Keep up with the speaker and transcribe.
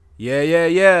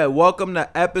Yeah. Welcome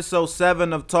to episode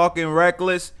 7 of Talking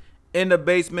Reckless. In the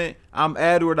basement, I'm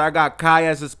Edward. I got Kai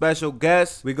as a special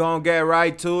guest. We gonna get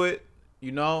right to it.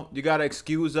 You know, you gotta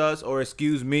excuse us or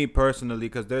excuse me personally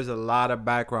because there's a lot of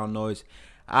background noise.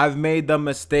 I've made the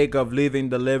mistake of leaving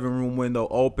the living room window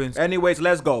open. Anyways,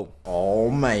 let's go.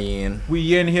 Oh, man.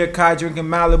 We in here, Kai drinking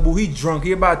Malibu. He drunk.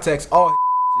 He about to text all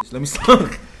his. Let me stop.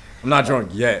 I'm not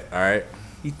drunk yet, all right?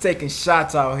 He taking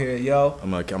shots out here, yo.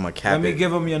 I'm a cap Let me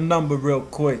give him your number real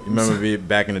quick. You remember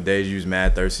back in the days you was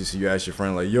mad thirsty, so you asked your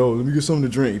friend, like, yo, let me get something to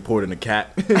drink. He poured it in a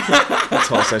cap.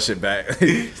 Toss that shit back.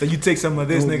 So you take some of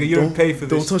this, nigga. You don't pay for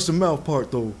this. Don't touch the mouth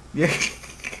part, though. Yeah.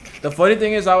 The funny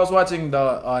thing is, I was watching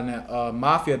the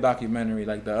Mafia documentary,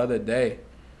 like, the other day.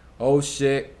 Oh,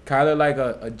 shit. Kind of like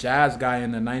a jazz guy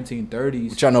in the 1930s.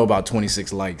 What y'all know about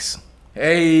 26 likes?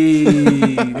 Hey.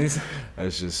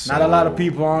 That's just Not a lot of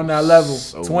people on that level.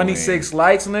 So 26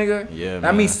 likes, nigga? Yeah, That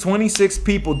man. means 26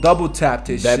 people double tapped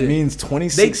his shit. That means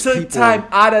 26 They took people time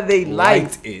out of their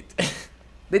life. liked it.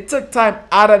 They took time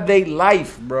out of their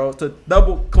life, bro, to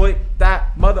double click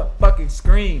that motherfucking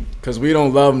screen. Because we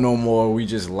don't love no more. We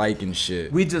just liking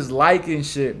shit. We just liking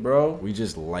shit, bro. We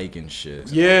just liking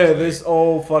shit. Yeah, this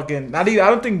old fucking. Not even. I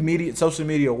don't think social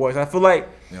media works. I feel like.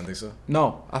 You don't think so?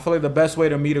 No, I feel like the best way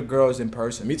to meet a girl is in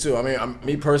person. Me too. I mean,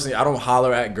 me personally, I don't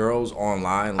holler at girls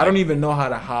online. I don't even know how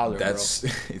to holler. That's.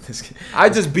 I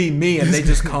just be me and they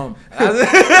just come.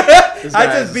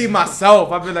 I just be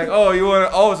myself. I be like, oh, you want?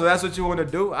 Oh, so that's what you want to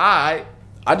do? All right.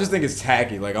 I just think it's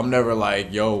tacky. Like, I'm never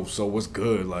like, yo, so what's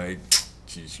good? Like,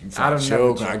 geez, you trying to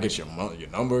chill? Can I get your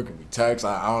number? Can we text?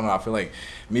 I don't know. I feel like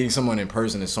meeting someone in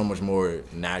person is so much more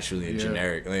naturally and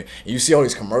generic. Like, you see all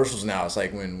these commercials now. It's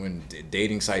like when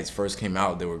dating sites first came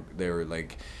out, they were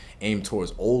like aimed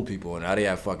towards old people, and now they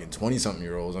have fucking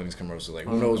 20-something-year-olds on these commercials. Like,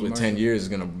 who knows what 10 years is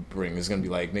gonna bring? It's gonna be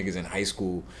like niggas in high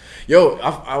school. Yo,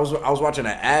 I was watching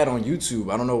an ad on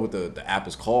YouTube. I don't know what the app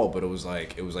is called, but it was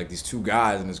like these two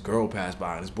guys and this girl passed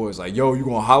by, and this boy's like, yo, you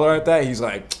gonna holler at that? He's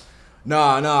like,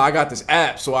 Nah, I got this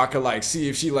app so I could like see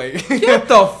if she like Get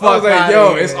the fuck I was like, outta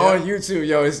yo, here, it's on YouTube.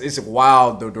 Yo, it's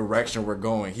wild the direction we're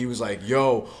going. He was like,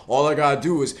 yo, all I gotta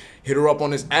do is hit her up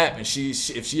on this app, and if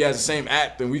she has the same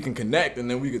app, then we can connect, and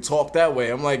then we could talk that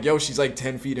way. I'm like, yo, she's like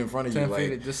 10 feet in front of 10 you.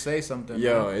 feet. Like, Just say something.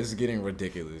 yo, man. it's getting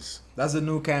ridiculous. That's a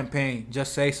new campaign.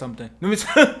 Just say something.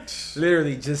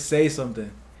 Literally, just say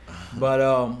something.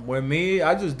 But with me,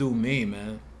 I just do me,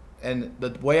 man. And the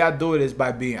way I do it is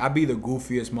I be the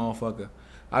goofiest motherfucker.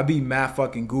 I be mad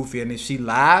fucking goofy, and if she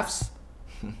laughs,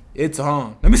 it's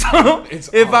on.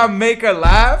 If I make her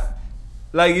laugh,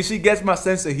 like if she gets my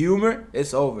sense of humor,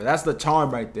 it's over. That's the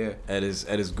charm right there. Ed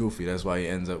is goofy. That's why he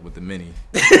ends up with the mini.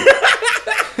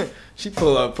 She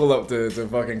pull up to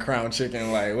fucking Crown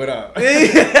Chicken like, what up?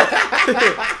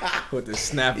 With the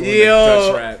snapper and the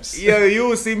Dutch wraps. Yo, you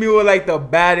will see me with like the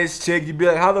baddest chick. You'd be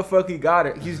like, how the fuck he got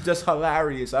it? He's just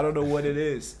hilarious. I don't know what it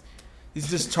is. He's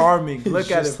just charming.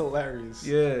 Look at him. Hilarious.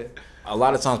 Yeah. A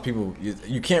lot of times people,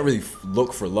 you can't really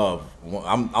look for love.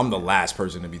 I'm the last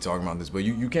person to be talking about this, but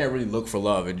you can't really look for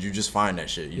love, and you just find that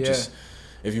shit.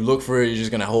 If you look for it, you're just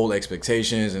gonna hold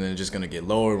expectations, and then it's just gonna get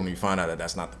lowered when you find out that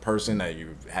that's not the person that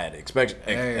you had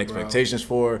expectations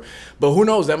for. But who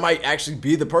knows? That might actually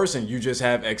be the person. You just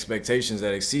have expectations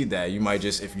that exceed that. You might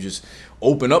just, if you just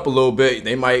open up a little bit,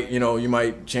 they might, you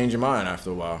might change your mind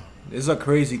after a while. There's a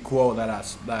crazy quote that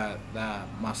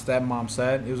my stepmom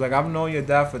said. He was like, I've known your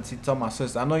dad she told my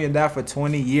sister, I know your dad for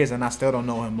 20 years and I still don't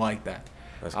know him like that.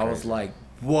 That's I crazy. was like,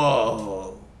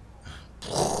 whoa.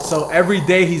 So every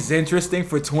day he's interesting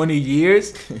for 20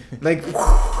 years? Like,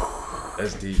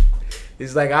 That's deep.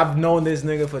 it's like, I've known this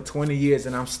nigga for 20 years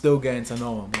and I'm still getting to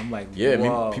know him. I'm like, Yeah,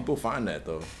 whoa. I mean, people find that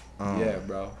though. Yeah,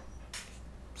 bro.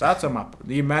 So that's my.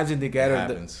 Do you imagine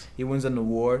together he wins an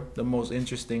award, the most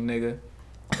interesting nigga?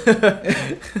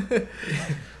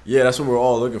 Yeah, that's what we're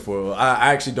all looking for.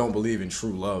 I actually don't believe in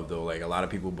true love though. Like, a lot of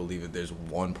people believe that there's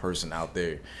one person out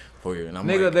there for you, and I'm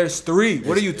Nigga, like, there's 3.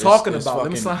 What are you talking there's about?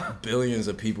 Let me fucking billions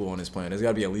of people on this planet. There's got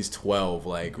to be at least 12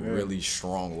 like really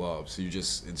strong love. So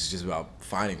it's just about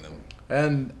finding them.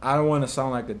 And I don't want to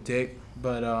sound like a dick,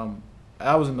 but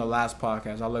I was in the last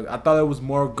podcast. I thought there was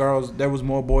more girls, there was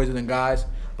more boys than guys,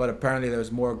 but apparently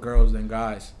there's more girls than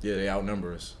guys. Yeah, they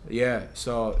outnumber us. Yeah,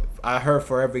 so I heard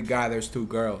for every guy there's 2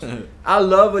 girls. I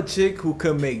love a chick who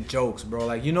can make jokes, bro.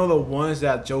 Like, you know the ones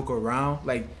that joke around,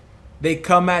 like they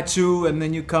come at you and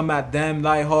then you come at them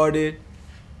lighthearted.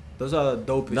 Those are the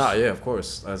dopest. Nah, yeah, of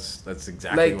course. That's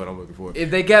exactly what I'm looking for. If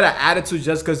they get an attitude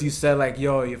just because you said like,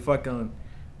 yo, you fucking,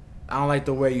 I don't like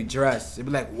the way you dress. They'd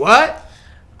be like, what?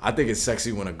 I think it's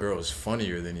sexy when a girl is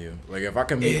funnier than you. Like, if I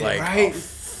can meet like right? a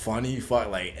funny,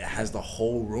 like it has the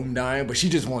whole room dying, but she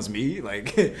just wants me.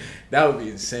 Like that would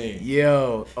be insane.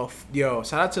 Yo,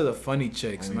 shout out to the funny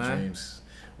chicks, funny man. James.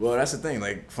 Well, that's the thing.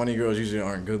 Like funny girls usually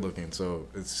aren't good looking, so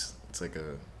it's like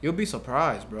a. You'll be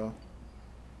surprised, bro.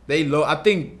 I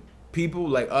think people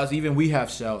like us, even we have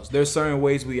shells. There's certain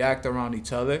ways we act around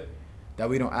each other that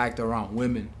we don't act around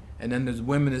women. And then there's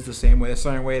women is the same way. There's a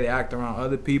certain way they act around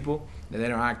other people that they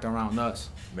don't act around us.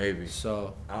 Maybe.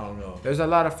 So I don't know. There's a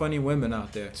lot of funny women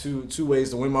out there. Two ways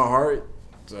to win my heart: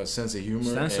 a sense of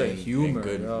humor,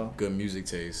 and good music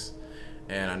taste.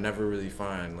 And I never really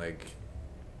find like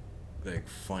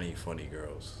funny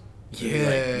girls.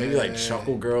 Maybe like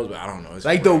chuckle girls, but I don't know. It's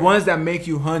like the ones that make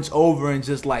you hunch over and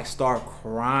just like start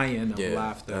crying of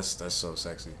laughter. That's so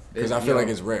sexy. Because I feel like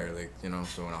it's rare, like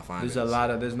So when I find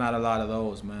there's not a lot of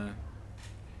those, man.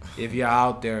 If you're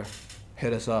out there,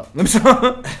 hit us up.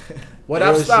 What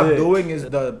I've stopped doing is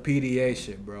the PDA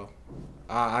shit, bro.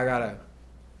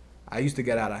 I used to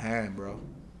get out of hand, bro.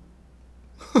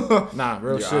 Nah,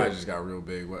 real shit. I just got real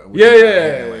big.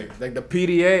 Like the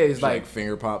PDA is like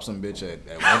finger pop some bitch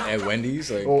at Wendy's.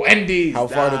 Like Wendy's. How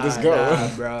far did this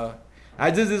go, bro?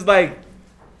 It's like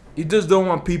you just don't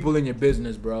want people in your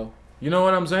business, bro. You know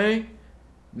what I'm saying?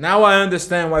 Now I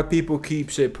understand why people keep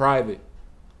shit private.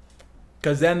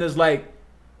 Cause then there's like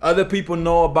other people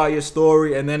know about your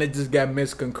story, and then it just got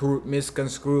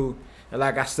misconstrued. And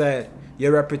like I said,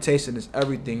 your reputation is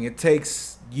everything. It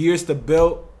takes years to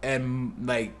build and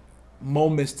like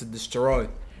moments to destroy.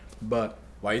 But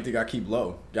why you think I keep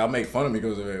low? Y'all make fun of me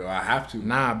because of it. I have to.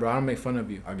 Nah, bro, I don't make fun of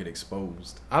you. I get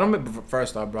exposed. I don't make.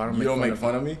 First off, bro, you don't make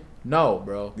fun of me. No,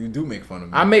 bro. You do make fun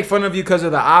of me. I make fun of you because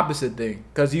of the opposite thing.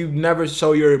 Because you never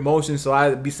show your emotions, so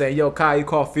I be saying, "Yo, Kai, you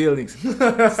call feelings."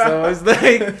 So it's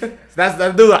like that's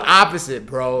do the opposite,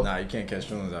 bro. Nah, you can't catch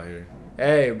feelings out here.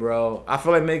 Hey, bro, I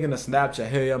feel like making a Snapchat.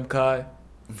 Hey, I'm Kai.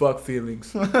 Fuck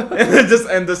feelings. And then just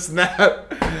end the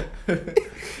snap.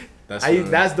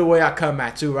 That's the way I come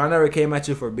at you. I never came at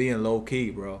you for being low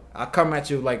key, bro. I come at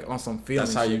you like on some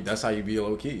feelings. That's how you be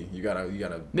low key. You gotta.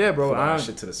 Yeah, bro. Put all that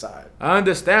shit to the side. I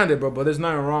understand it, bro. But there's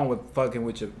nothing wrong with fucking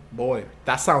with your boy.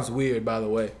 That sounds weird, by the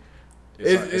way.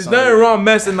 It's nothing wrong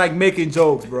messing like making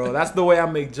jokes, bro. That's the way I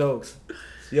make jokes.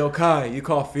 Yo, Kai, you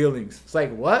call feelings. It's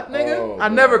like, what, nigga? Oh, I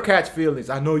never catch feelings.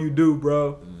 I know you do,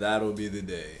 bro. That'll be the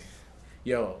day.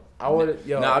 Yo,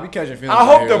 I be catching feelings. I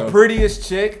hope the prettiest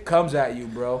chick comes at you,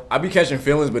 bro. I be catching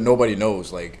feelings, but nobody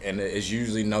knows. Like, and it's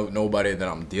usually nobody that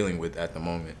I'm dealing with at the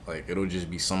moment. Like, it'll just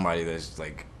be somebody that's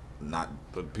like not.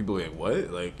 But people are like,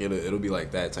 what? Like, it'll be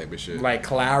like that type of shit. Like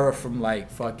Clara from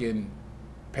like fucking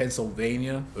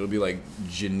Pennsylvania. It'll be like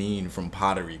Janine from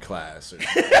pottery class. Or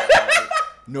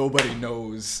nobody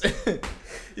knows.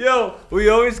 Yo, we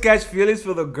always catch feelings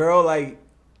for the girl like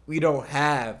we don't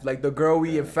have, like the girl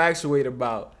we infatuate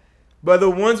about. But the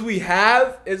ones we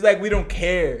have, it's like we don't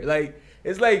care. Like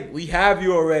it's like we have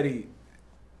you already.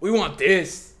 We want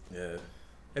this. Yeah.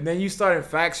 And then you start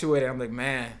infatuating. I'm like,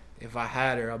 man, if I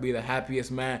had her, I'll be the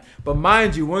happiest man. But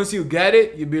mind you, once you get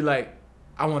it, you'd be like,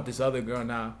 I want this other girl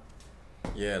now.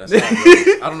 Yeah, that's not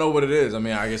good. I don't know what it is. I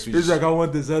mean, I guess we it's like, I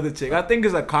want this other chick. I think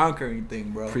it's a conquering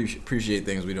thing, bro. Appreciate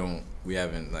things we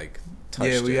haven't like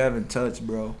touched. Yeah, we haven't touched,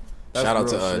 bro. That's shout out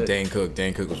to Dane Cook.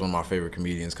 Dane Cook was one of my favorite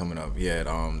comedians coming up. He had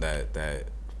that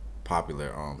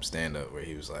popular stand up where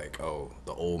he was like, oh,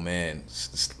 the old man,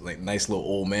 like nice little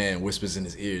old man whispers in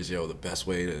his ears, yo, the best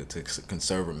way to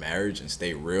conserve a marriage and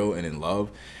stay real and in love,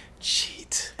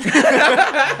 cheat.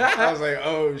 I was like,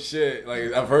 oh shit.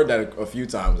 Like I've heard that a few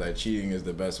times, that cheating is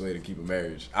the best way to keep a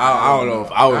marriage. I don't know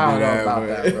if I would do that. About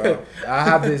that, bro. I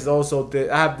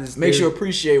have this makes you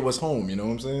appreciate what's home, you know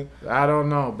what I'm saying? I don't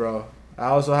know, bro. I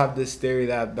also have this theory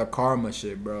that the karma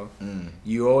shit, bro.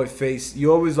 You always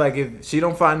like, if she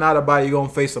don't find out about it, you gonna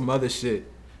face some other shit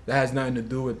that has nothing to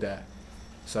do with that.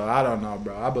 So I don't know,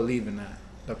 bro. I believe in that.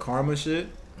 The karma shit,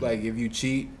 like if you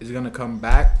cheat, it's gonna come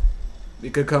back.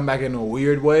 It could come back in a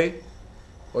weird way,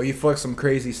 or you fuck some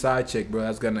crazy side chick, bro.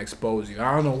 That's gonna expose you.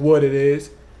 I don't know what it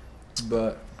is,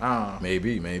 but I don't know.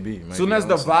 Maybe. Soon as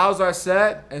the vows are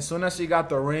set, and soon as she got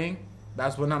the ring,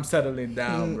 that's when I'm settling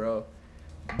down, bro.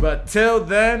 But till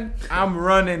then, I'm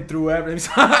running through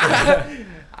everything.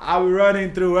 I'm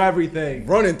running through everything.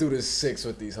 Running through the six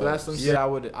with these hoes. That's some shit I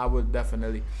would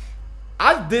definitely.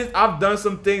 I've done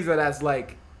some things that's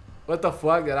like, what the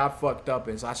fuck, that I fucked up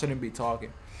in, so I shouldn't be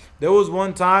talking. There was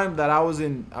one time that I was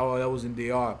in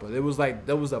DR, but it was like,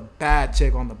 there was a bad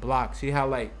chick on the block. She had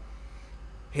like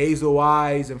hazel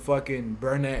eyes and fucking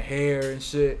brunette hair and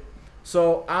shit.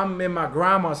 So I'm in my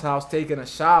grandma's house taking a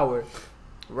shower,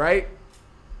 right?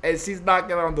 And she's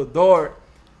knocking on the door.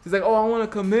 She's like, oh, I want to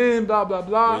come in, blah, blah,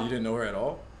 blah. Wait, you didn't know her at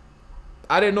all?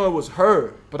 I didn't know it was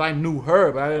her, but I knew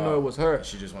her, but I didn't know it was her.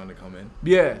 She just wanted to come in.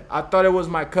 Yeah, I thought it was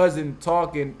my cousin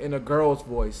talking in a girl's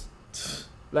voice.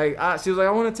 Like, she was like,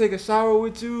 I want to take a shower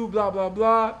with you, blah, blah,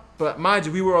 blah. But mind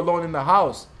you, we were alone in the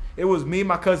house. It was me,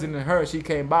 my cousin, and her. She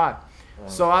came by.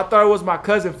 So I thought it was my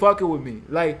cousin fucking with me.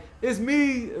 Like, it's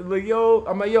me. Like, yo,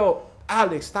 I'm like, yo,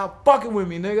 Alex, stop fucking with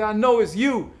me, nigga. I know it's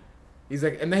you. He's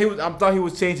like, and then I thought he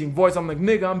was changing voice. I'm like,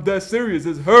 nigga, I'm dead serious.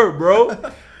 It's her, bro.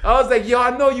 I was like, yo,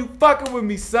 I know you fucking with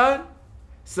me, son.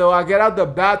 So I get out the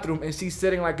bathroom and she's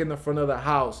sitting like in the front of the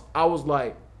house. I was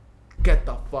like, get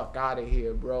the fuck out of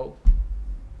here, bro.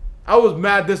 I was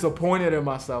mad disappointed in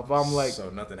myself. I'm like, so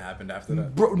nothing happened after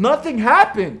that? Bro, nothing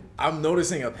happened. I'm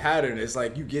noticing a pattern. It's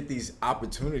like you get these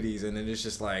opportunities and then it's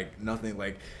just like nothing.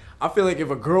 Like, I feel like if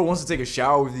a girl wants to take a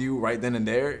shower with you right then and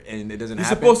there and it doesn't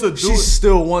happen, supposed to do she it.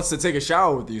 Still wants to take a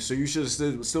shower with you. So you should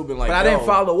have still been like, but I didn't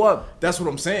follow up. That's what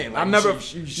I'm saying. Like, I never,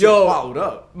 you followed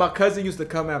up. My cousin used to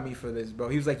come at me for this, bro.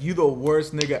 He was like, you the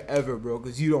worst nigga ever, bro,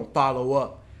 because you don't follow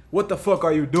up. What the fuck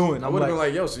are you doing? I would have been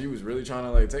like, yo, so you was really trying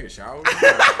to like take a shower with me?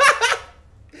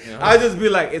 You know? I just be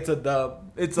like, it's a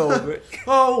dub. It's over.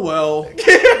 Oh, well.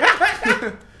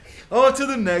 On to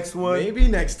the next one. Maybe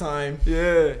next time.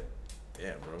 Yeah.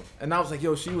 Yeah, bro. And I was like,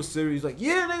 yo, she was serious. He's like,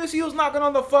 yeah, nigga, she was knocking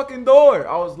on the fucking door.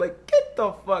 I was like, get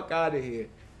the fuck out of here.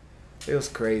 It was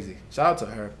crazy. Shout out to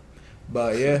her.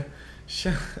 But yeah.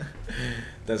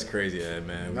 That's crazy,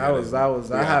 man.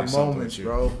 I had moments,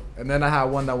 bro. And then I had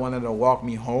one that wanted to walk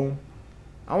me home.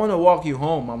 I want to walk you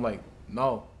home. I'm like,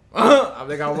 no. I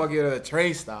think I'll walk you to the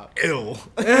train stop. Ew.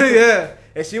 Yeah.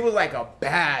 And she was like a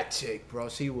bad chick, bro.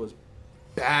 She was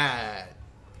bad.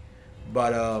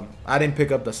 But I didn't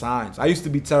pick up the signs. I used to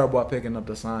be terrible at picking up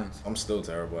the signs. I'm still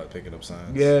terrible at picking up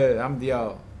signs. Yeah, I'm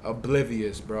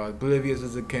oblivious, bro. Oblivious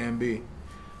as it can be.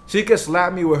 She could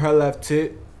slap me with her left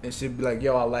tit, and she'd be like,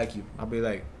 yo, I like you. I'll be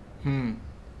like,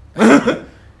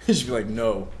 She'd be like,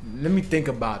 no. Let me think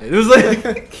about it. It was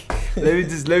like, let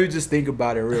me just think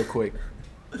about it real quick.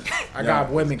 I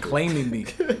got women claiming me.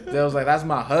 They was like, that's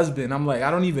my husband. I'm like, I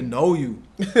don't even know you.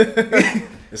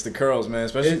 It's the curls, man.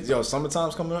 Especially,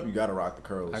 summertime's coming up. You gotta rock the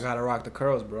curls. I gotta rock the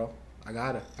curls, bro. I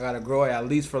gotta grow it at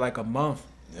least for like a month.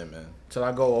 Yeah, man. Till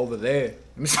I go over there.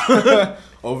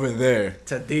 Over there.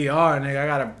 To DR, nigga. I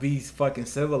gotta be fucking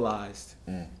civilized.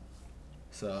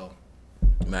 So.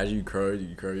 Imagine you curl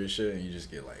your shit and you just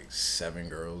get like 7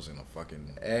 girls in a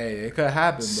fucking. Hey, it could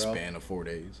happen, bro. Span of 4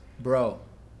 days. Bro.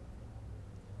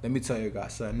 Let me tell you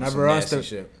guys, son. Don't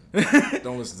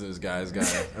listen to this guy.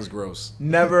 That's gross.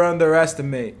 Never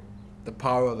underestimate the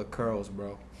power of the curls,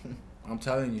 bro. I'm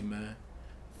telling you, man.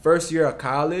 First year of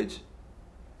college,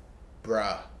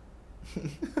 bruh.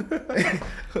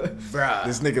 Bruh.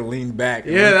 This nigga leaned back.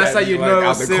 Yeah, that's how you know it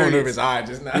was out the corner of his eye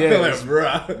just now. Yeah, like,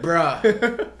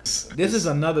 bruh. This is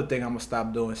another thing I'm gonna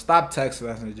stop doing. Stop text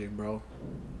messaging, bro.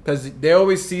 Because they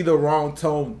always see the wrong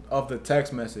tone of the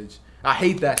text message. I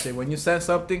hate that shit. When you send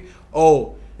something,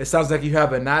 it sounds like you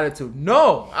have an attitude.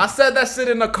 No, I said that shit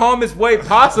in the calmest way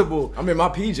possible. I'm in my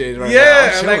PJs right now.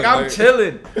 Yeah, I'm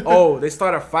chilling. They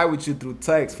start a fight with you through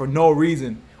text for no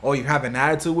reason. Oh, you have an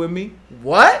attitude with me?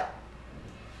 What?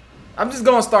 I'm just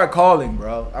gonna start calling,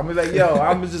 bro. I'm like, yo,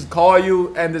 I'm gonna just call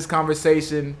you, end this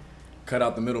conversation. Cut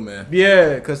out the middleman.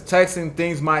 Yeah, because texting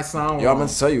things might sound wrong. Yo, I'm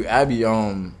gonna tell you, Abby,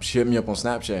 she hit me up on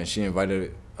Snapchat and she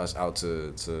invited us out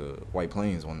to White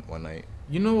Plains one night.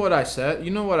 You know what I said? You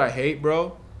know what I hate,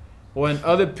 bro? When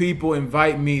other people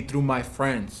invite me through my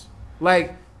friends.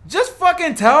 Like, just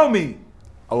fucking tell me.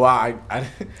 Oh, I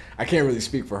can't really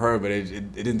speak for her, but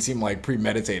it didn't seem like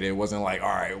premeditated. It wasn't like, all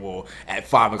right, well, at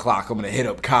 5 o'clock, I'm going to hit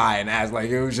up Kai and ask. Like,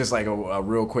 it was just like a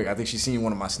real quick. I think she seen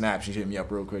one of my snaps. She hit me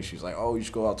up real quick. She was like, oh, you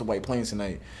should go out to White Plains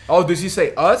tonight. Oh, did she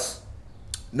say us?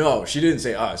 No, she didn't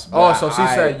say us. Oh, so she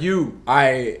said you.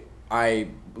 I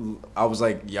was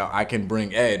like, yeah, I can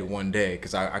bring Ed one day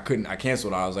because I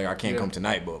canceled. I was like, I can't come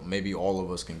tonight, but maybe all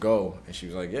of us can go. And she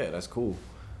was like, yeah, that's cool.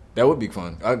 That would be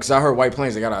fun. Because I heard White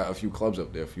Plains, they got a few clubs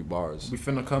up there, a few bars. We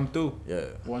finna come through. Yeah.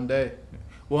 One day.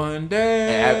 One day.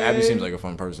 And Abby seems like a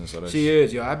fun person. So she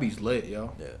is, yo. Abby's lit,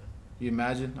 yo. Yeah. You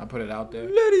imagine? I put it out there.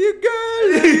 Lydia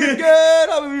good, Lydia good.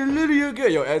 I mean, Lydia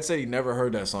good. Yo, Ed said he never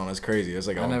heard that song. That's crazy. It's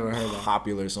like a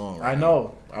popular song. Right? I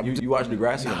know. You watch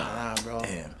Degrassi? Nah, bro.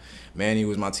 Damn. Manny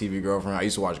was my TV girlfriend. I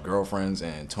used to watch Girlfriends,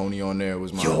 and Tony on there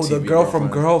was my TV girl girlfriend.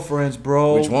 From Girlfriends,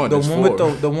 bro. Which one? The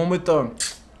one with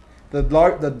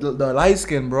the light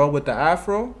skin, bro, with the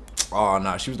afro. Oh,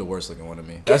 nah, she was the worst looking one to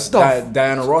me. That's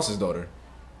Diana Ross's daughter.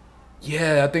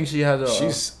 Yeah, I think she has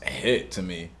she's a hit to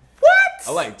me. What?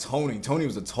 I like Tony. Tony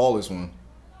was the tallest one.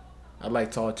 I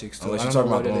like tall chicks too. Unless you're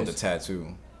talking about the one with the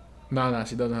tattoo. No,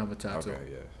 she doesn't have a tattoo.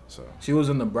 Okay, yeah. So she was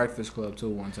in the Breakfast Club too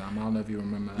one time. I don't know if you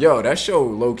remember that. Yo, that show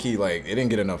low key like it didn't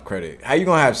get enough credit. How you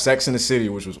gonna have Sex in the City,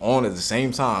 which was on at the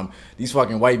same time? These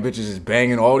fucking white bitches is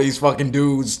banging all these fucking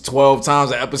dudes 12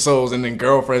 times an episodes, and then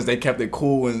Girlfriends they kept it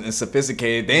cool and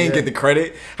sophisticated. They ain't get the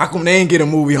credit. How come they ain't get a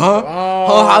movie, huh? Oh.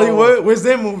 Huh, Hollywood? Where's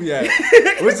their movie at?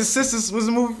 Where's the sisters? Where's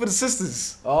the movie for the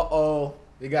sisters?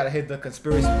 You gotta hit the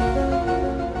conspiracy.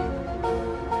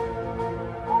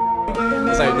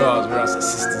 That's how you know I was real. I said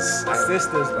sisters.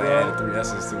 Sisters, I bro. added 3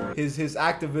 S's to it. His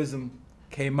activism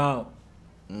came out.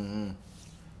 The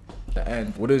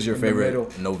end. What is your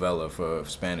favorite novella for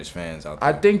Spanish fans out there?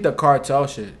 I think the cartel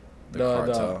shit. The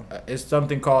cartel. It's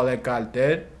something called El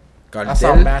Cartel. Cartel? That's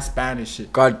how mass Spanish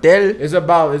shit. Cartel? It's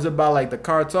about like the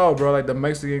cartel, bro. Like the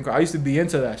Mexican. I used to be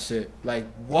into that shit. Like,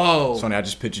 whoa. Sonny, I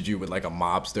just pictured you with like a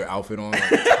mobster outfit on,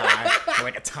 like a tie,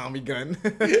 like a Tommy gun.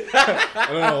 I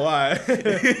don't know why.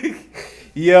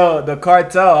 Yo, the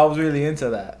cartel. I was really into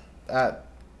that.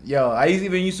 I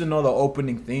even used to know the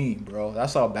opening theme, bro.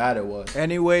 That's how bad it was.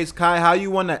 Anyways, Kai, how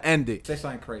you want to end it? Say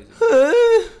something crazy.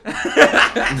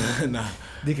 Nah.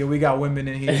 Thinking we got women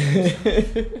in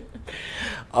here.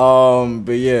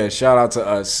 But yeah, shout out to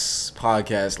us,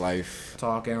 Podcast Life.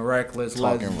 Talking reckless.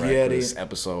 Talking Let's reckless get it.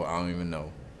 episode. I don't even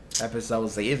know. Episode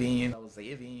 7.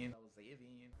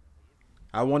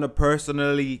 I want to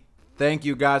personally thank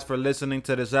you guys for listening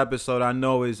to this episode. I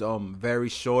know it's very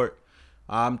short.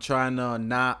 I'm trying to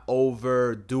not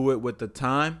overdo it with the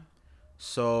time.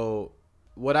 So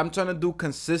what I'm trying to do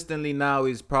consistently now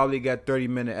is probably get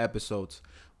 30-minute episodes.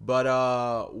 But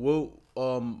we'll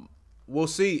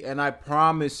see. And I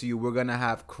promise you we're gonna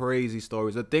have crazy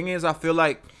stories. The thing is, I feel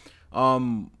like I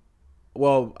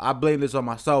blame this on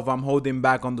myself. I'm holding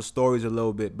back on the stories a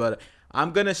little bit. But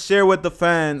I'm gonna share with the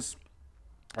fans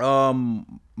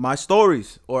my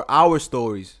stories or our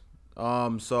stories.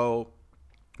 So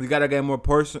we gotta get more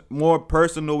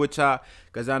personal with y'all,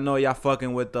 cause I know y'all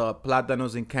fucking with the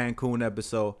Plátanos in Cancun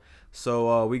episode.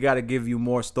 So we gotta give you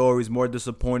more stories, more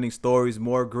disappointing stories,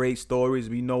 more great stories.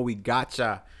 We know we got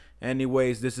y'all.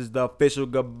 Anyways, this is the official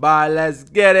goodbye. Let's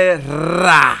get it.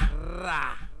 Rah.